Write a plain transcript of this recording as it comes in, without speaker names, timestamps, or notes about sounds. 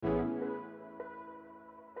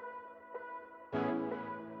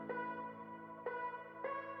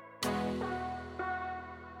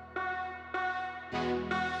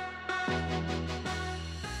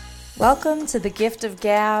Welcome to The Gift of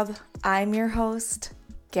Gab. I'm your host,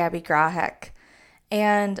 Gabby Grahek.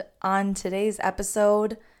 And on today's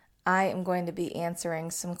episode, I am going to be answering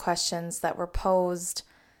some questions that were posed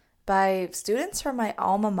by students from my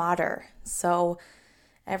alma mater. So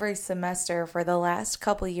every semester for the last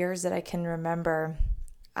couple years that I can remember,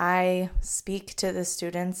 I speak to the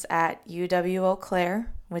students at UW-Eau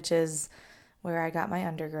Claire, which is where I got my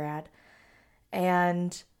undergrad.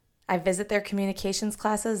 And I visit their communications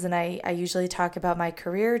classes, and I usually talk about my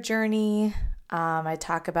career journey. I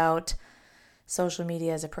talk about social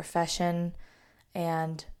media as a profession,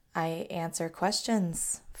 and I answer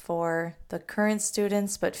questions for the current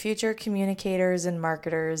students, but future communicators and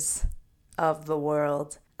marketers of the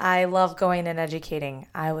world. I love going and educating.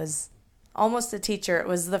 I was almost a teacher. It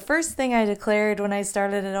was the first thing I declared when I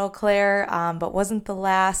started at Eau Claire, but wasn't the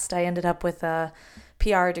last. I ended up with a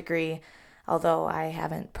PR degree, although I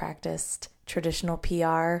haven't practiced traditional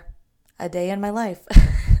PR a day in my life.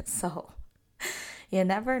 So you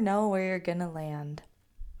never know where you're going to land.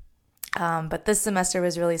 But this semester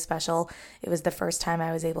was really special. It was the first time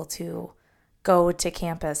I was able to go to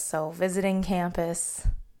campus. So visiting campus,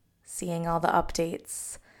 seeing all the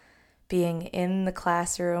updates, being in the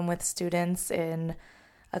classroom with students in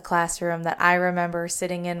a classroom that I remember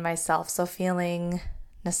sitting in myself. So feeling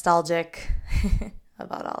nostalgic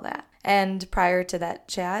about all that. And prior to that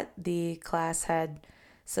chat, the class had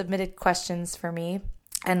submitted questions for me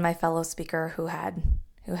and my fellow speaker who had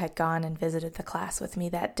gone and visited the class with me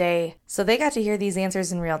that day. So they got to hear these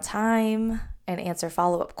answers in real time and answer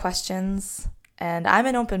follow-up questions. And I'm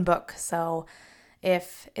an open book, so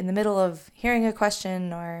if in the middle of hearing a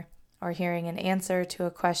question or hearing an answer to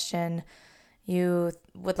a question, you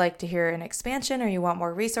would like to hear an expansion or you want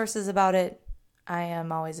more resources about it, I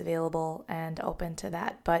am always available and open to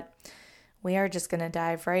that. But we are just going to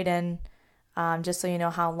dive right in. Just so you know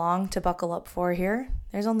how long to buckle up for here,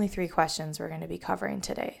 there's only 3 questions we're going to be covering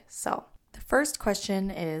today. So the first question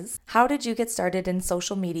is, how did you get started in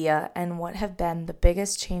social media and what have been the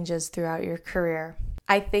biggest changes throughout your career?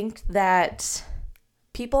 I think that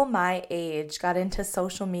people my age got into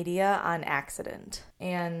social media on accident.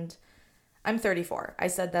 And I'm 34. I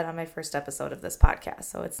said that on my first episode of this podcast,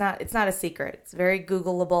 so it's not a secret. It's very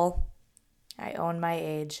Googleable. I own my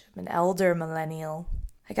age. I'm an elder millennial.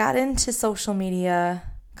 I got into social media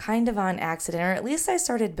kind of on accident, or at least I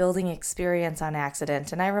started building experience on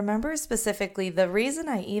accident. And I remember specifically the reason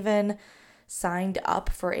I even signed up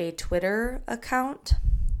for a Twitter account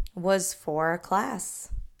was for a class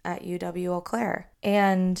at UW-Eau Claire.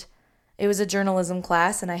 And it was a journalism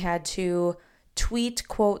class, and I had to tweet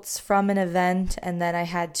quotes from an event, and then I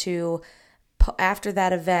had to, after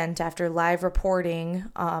that event, after live reporting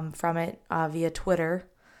from it via Twitter,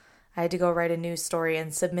 I had to go write a news story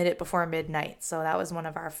and submit it before midnight. So that was one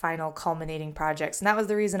of our final culminating projects. And that was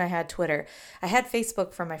the reason I had Twitter. I had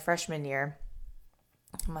Facebook from my freshman year.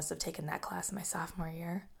 I must have taken that class in my sophomore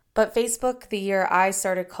year. But Facebook, the year I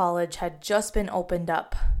started college, had just been opened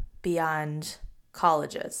up beyond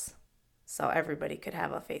colleges. So everybody could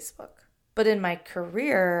have a Facebook. But in my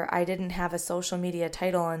career, I didn't have a social media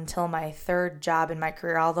title until my 3rd job in my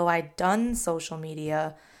career, although I'd done social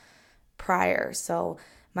media prior. So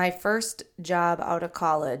my first job out of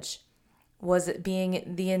college was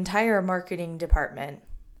being the entire marketing department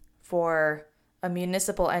for a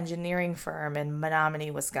municipal engineering firm in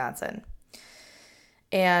Menominee, Wisconsin.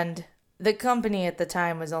 And the company at the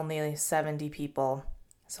time was only 70 people.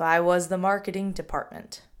 So I was the marketing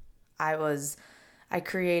department. I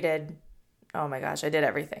created, oh my gosh, I did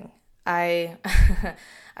everything. I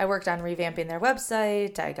worked on revamping their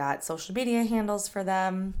website. I got social media handles for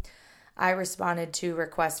them. I responded to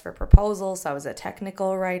requests for proposals. So I was a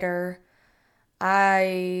technical writer.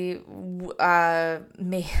 I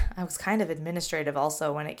was kind of administrative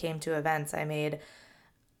also when it came to events. I made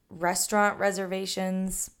restaurant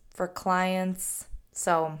reservations for clients.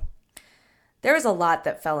 So there was a lot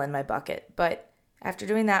that fell in my bucket. But after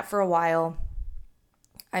doing that for a while,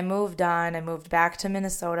 I moved on. I moved back to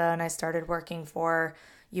Minnesota and I started working for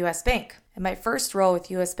U.S. Bank. In my first role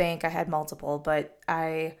with U.S. Bank, I had multiple, but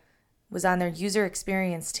I was on their user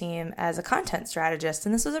experience team as a content strategist.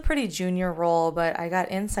 And this was a pretty junior role, but I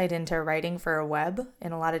got insight into writing for a web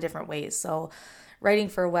in a lot of different ways. So writing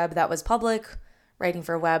for a web that was public, writing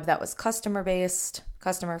for a web that was customer-based,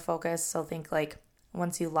 customer-focused. So think like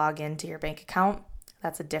once you log into your bank account,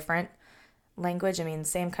 that's a different language. I mean,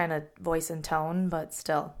 same kind of voice and tone, but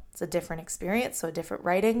still, it's a different experience, so different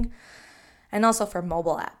writing. And also for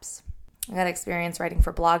mobile apps. I got experience writing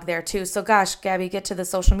for blog there too. So gosh, Gabby, get to the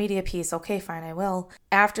social media piece. Okay, fine, I will.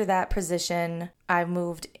 After that position, I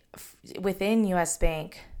moved within US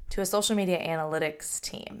Bank to a social media analytics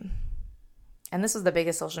team. And this was the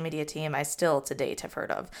biggest social media team I still to date have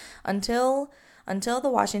heard of. Until the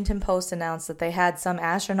Washington Post announced that they had some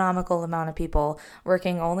astronomical amount of people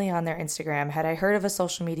working only on their Instagram, had I heard of a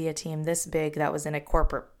social media team this big that was in a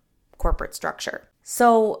corporate structure.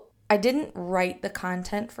 So I didn't write the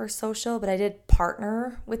content for social, but I did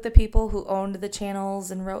partner with the people who owned the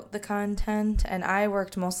channels and wrote the content, and I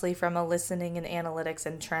worked mostly from a listening and analytics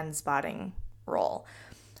and trend spotting role,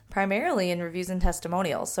 primarily in reviews and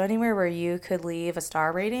testimonials. So anywhere where you could leave a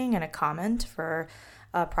star rating and a comment for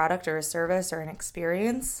a product or a service or an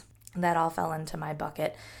experience, that all fell into my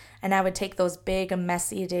bucket. And I would take those big,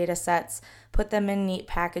 messy data sets, put them in neat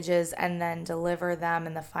packages, and then deliver them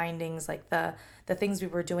and the findings, like the things we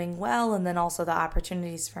were doing well, and then also the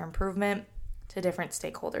opportunities for improvement to different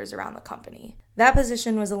stakeholders around the company. That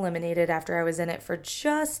position was eliminated after I was in it for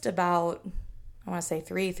just about, I want to say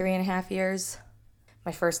 3.5 years,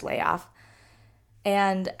 my first layoff.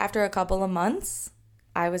 And after a couple of months,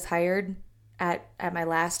 I was hired at my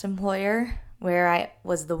last employer, where I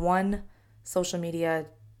was the one social media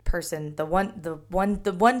person, the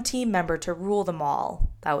one team member to rule them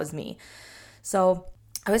all. That was me. So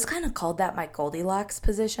I always kind of called that my Goldilocks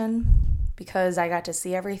position, because I got to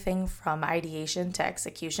see everything from ideation to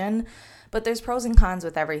execution. But there's pros and cons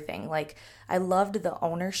with everything. Like, I loved the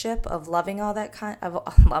ownership of loving all that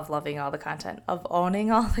loving all the content, of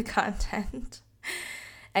owning all the content.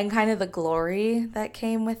 And kind of the glory that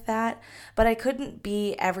came with that. But I couldn't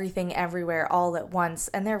be everything everywhere all at once.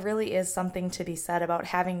 And there really is something to be said about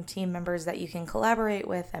having team members that you can collaborate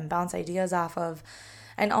with and bounce ideas off of.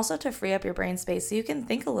 And also to free up your brain space so you can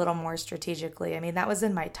think a little more strategically. I mean, that was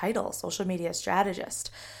in my title, social media strategist.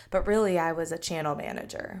 But really, I was a channel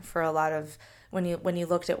manager for a lot of, when you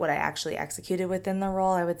looked at what I actually executed within the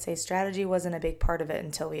role, I would say strategy wasn't a big part of it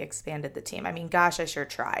until we expanded the team. I mean, gosh, I sure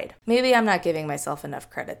tried. Maybe I'm not giving myself enough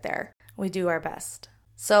credit there. We do our best.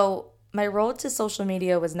 So my road to social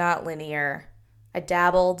media was not linear. I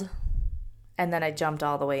dabbled, and then I jumped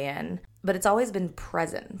all the way in. But it's always been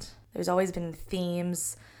present. There's always been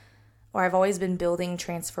themes, or I've always been building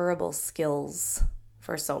transferable skills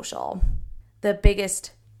for social. The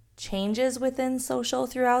biggest changes within social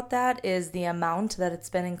throughout that is the amount that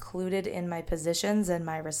it's been included in my positions and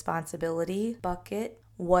my responsibility bucket,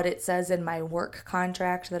 what it says in my work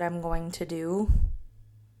contract that I'm going to do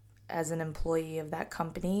as an employee of that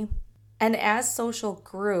company. And as social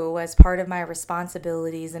grew as part of my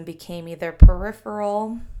responsibilities and became either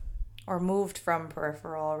peripheral or moved from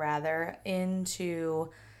peripheral rather into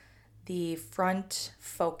the front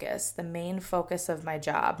focus, the main focus of my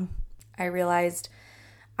job, I realized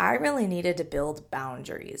I really needed to build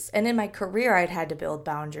boundaries. And in my career, I'd had to build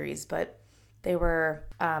boundaries, but they were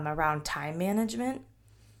around time management.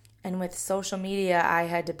 And with social media, I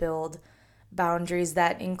had to build boundaries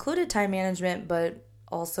that included time management, but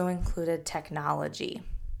also included technology.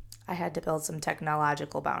 I had to build some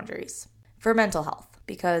technological boundaries for mental health,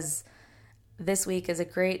 because this week is a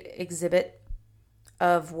great exhibit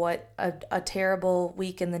of what a terrible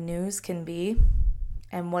week in the news can be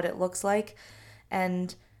and what it looks like.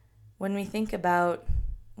 And when we think about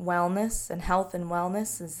wellness and health and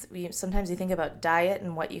wellness, sometimes you think about diet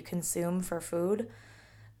and what you consume for food,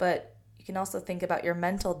 but you can also think about your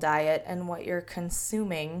mental diet and what you're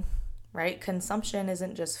consuming, right? Consumption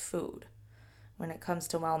isn't just food when it comes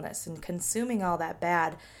to wellness, and consuming all that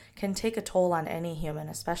bad can take a toll on any human,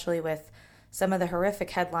 especially with some of the horrific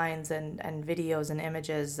headlines and videos and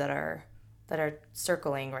images that are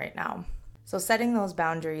circling right now. So setting those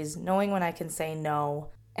boundaries, knowing when I can say no,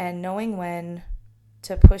 and knowing when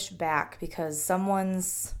to push back because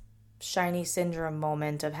someone's shiny syndrome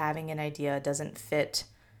moment of having an idea doesn't fit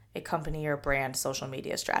a company or brand social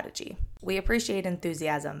media strategy. We appreciate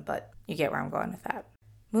enthusiasm, but you get where I'm going with that.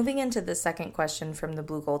 Moving into the second question from the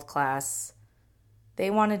Blue Gold class, they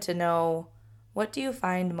wanted to know, what do you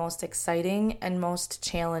find most exciting and most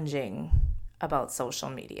challenging about social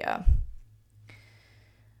media?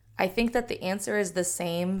 I think that the answer is the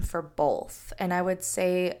same for both, and I would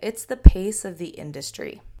say it's the pace of the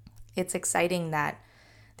industry. It's exciting that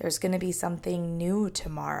there's going to be something new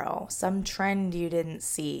tomorrow, some trend you didn't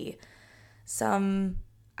see, some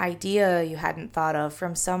idea you hadn't thought of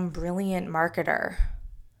from some brilliant marketer,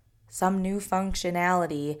 some new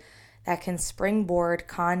functionality that can springboard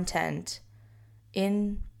content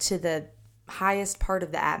into the highest part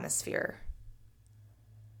of the atmosphere.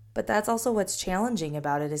 But that's also what's challenging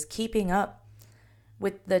about it, is keeping up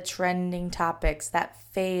with the trending topics that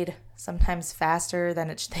fade sometimes faster than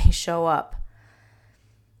they show up.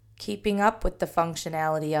 Keeping up with the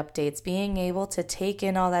functionality updates, being able to take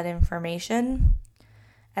in all that information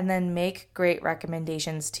and then make great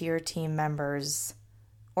recommendations to your team members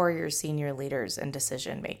or your senior leaders and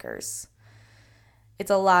decision makers.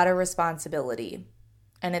 It's a lot of responsibility,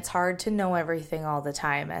 and it's hard to know everything all the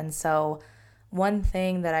time. And so one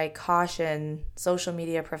thing that I caution social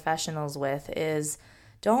media professionals with is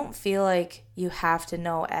don't feel like you have to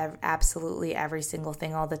know absolutely every single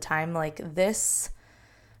thing all the time. Like, this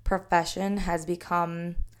profession has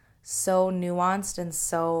become so nuanced and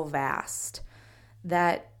so vast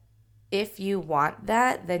that if you want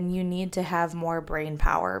that, then you need to have more brain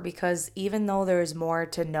power, because even though there's more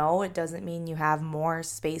to know, it doesn't mean you have more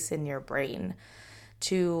space in your brain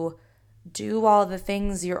to do all the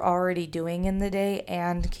things you're already doing in the day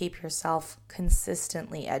and keep yourself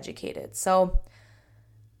consistently educated. So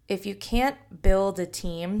if you can't build a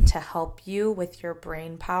team to help you with your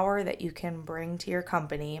brain power that you can bring to your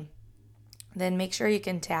company, then make sure you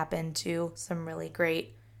can tap into some really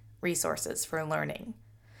great resources for learning.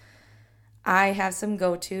 I have some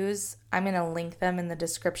go-tos. I'm going to link them in the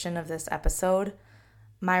description of this episode.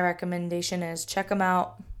 My recommendation is check them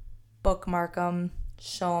out, bookmark them,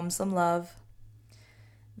 show them some love.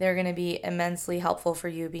 They're going to be immensely helpful for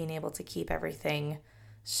you being able to keep everything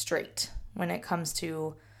straight when it comes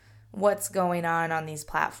to what's going on these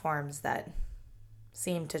platforms that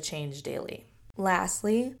seem to change daily.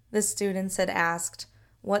 Lastly, the students had asked,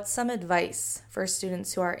 what's some advice for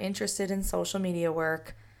students who are interested in social media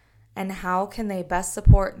work, and how can they best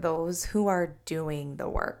support those who are doing the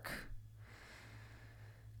work?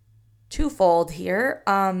 Twofold here,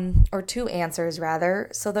 or two answers rather.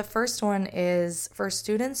 So the first one is for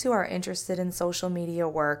students who are interested in social media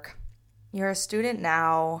work. You're a student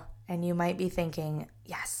now, and you might be thinking,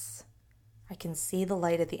 yes, I can see the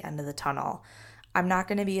light at the end of the tunnel. I'm not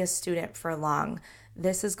going to be a student for long.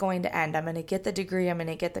 This is going to end. I'm going to get the degree. I'm going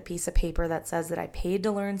to get the piece of paper that says that I paid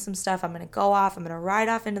to learn some stuff. I'm going to go off. I'm going to ride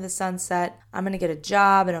off into the sunset. I'm going to get a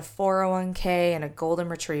job and a 401k and a golden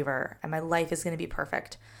retriever, and my life is going to be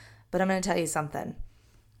perfect. But I'm going to tell you something.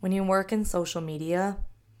 When you work in social media,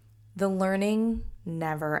 the learning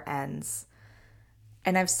never ends.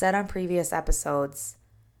 And I've said on previous episodes,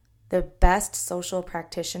 the best social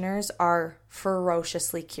practitioners are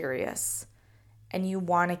ferociously curious. And you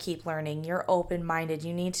want to keep learning. You're open-minded.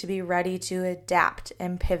 You need to be ready to adapt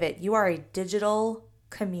and pivot. You are a digital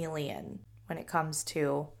chameleon when it comes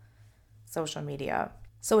to social media.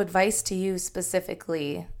 So advice to you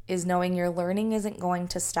specifically is knowing your learning isn't going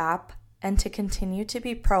to stop and to continue to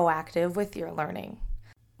be proactive with your learning.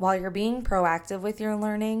 While you're being proactive with your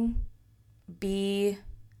learning, be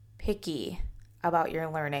picky about your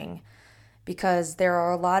learning, because there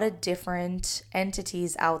are a lot of different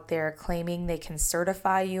entities out there claiming they can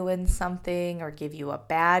certify you in something or give you a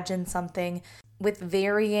badge in something with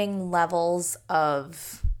varying levels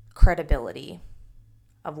of credibility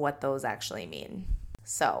of what those actually mean.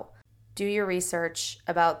 So do your research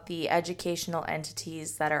about the educational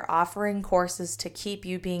entities that are offering courses to keep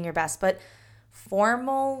you being your best. But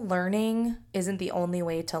formal learning isn't the only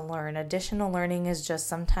way to learn. Additional learning is just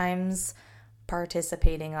sometimes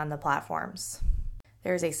participating on the platforms.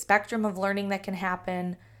 There's a spectrum of learning that can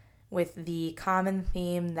happen with the common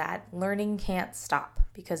theme that learning can't stop,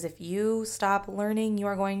 because if you stop learning, you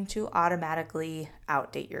are going to automatically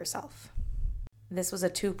outdate yourself. This was a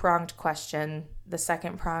two-pronged question. The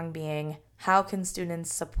second prong being, how can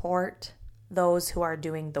students support those who are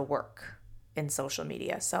doing the work in social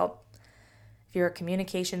media? So if you're a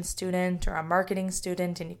communication student or a marketing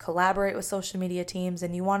student and you collaborate with social media teams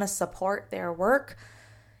and you want to support their work,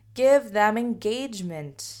 give them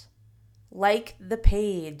engagement. Like the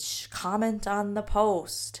page, comment on the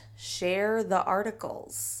post, share the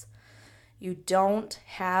articles. You don't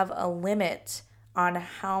have a limit on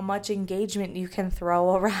how much engagement you can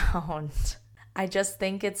throw around. I just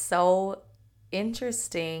think it's so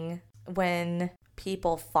interesting when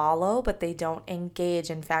people follow, but they don't engage.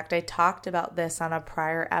 In fact, I talked about this on a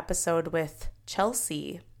prior episode with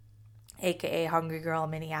Chelsea, aka Hungry Girl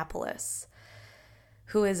Minneapolis,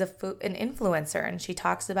 who is an influencer, and she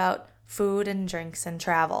talks about food and drinks and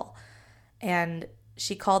travel. And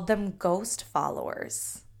she called them ghost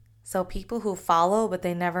followers. So people who follow, but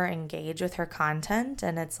they never engage with her content.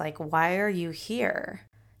 And it's like, why are you here?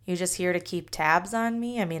 You just here to keep tabs on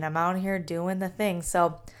me? I mean, I'm out here doing the thing.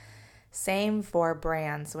 So same for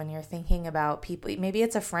brands. When you're thinking about people, maybe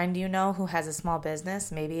it's a friend you know who has a small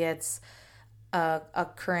business. Maybe it's a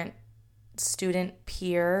current student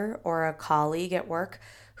peer or a colleague at work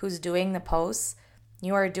who's doing the posts.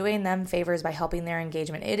 You are doing them favors by helping their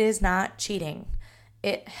engagement. It is not cheating.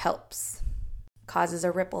 It helps. Causes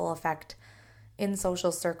a ripple effect in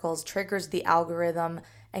social circles, triggers the algorithm,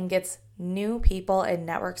 and gets new people and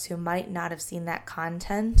networks who might not have seen that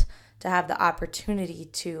content to have the opportunity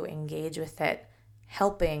to engage with it,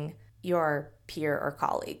 helping your peer or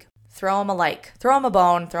colleague. Throw them a like, throw them a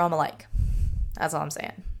bone, throw them a like. That's all I'm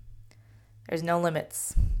saying. There's no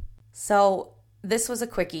limits. So this was a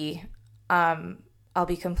quickie. I'll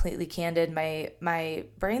be completely candid. My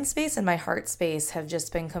brain space and my heart space have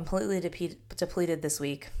just been completely depleted this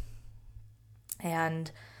week. And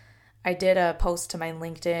I did a post to my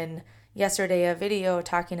LinkedIn yesterday, a video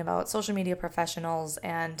talking about social media professionals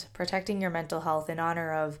and protecting your mental health in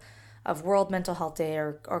honor of World Mental Health Day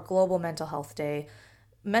or Global Mental Health Day.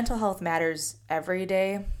 Mental health matters every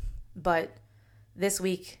day, but this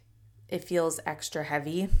week it feels extra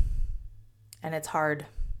heavy and it's hard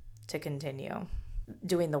to continue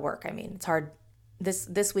doing the work. I mean, it's hard.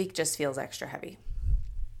 This week just feels extra heavy.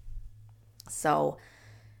 So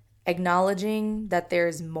acknowledging that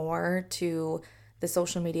there's more to the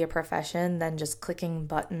social media profession than just clicking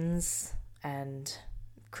buttons and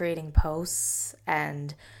creating posts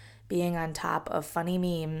and being on top of funny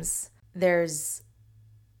memes. There's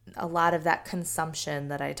a lot of that consumption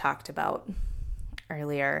that I talked about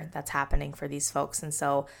earlier that's happening for these folks. And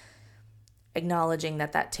so acknowledging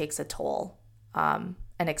that takes a toll and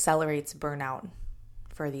accelerates burnout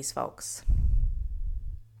for these folks.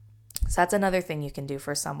 So that's another thing you can do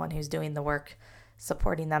for someone who's doing the work,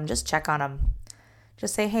 supporting them. Just check on them.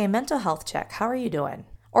 Just say, hey, mental health check. How are you doing?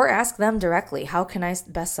 Or ask them directly, how can I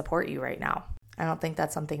best support you right now? I don't think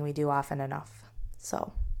that's something we do often enough.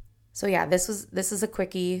 So yeah, this is a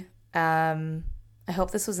quickie. I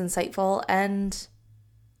hope this was insightful, and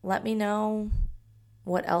let me know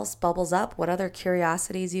what else bubbles up, what other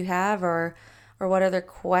curiosities you have, or what other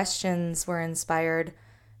questions were inspired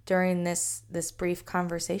during this brief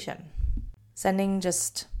conversation. Sending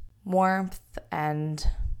just warmth and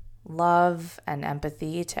love and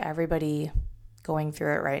empathy to everybody going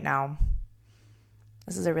through it right now.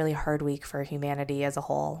 This is a really hard week for humanity as a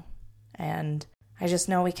whole, and I just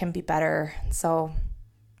know we can be better. So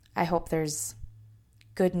I hope there's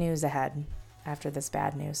good news ahead after this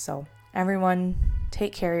bad news. So everyone,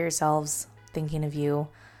 take care of yourselves, thinking of you,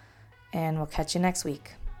 and we'll catch you next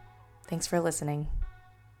week. Thanks for listening.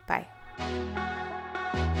 Bye.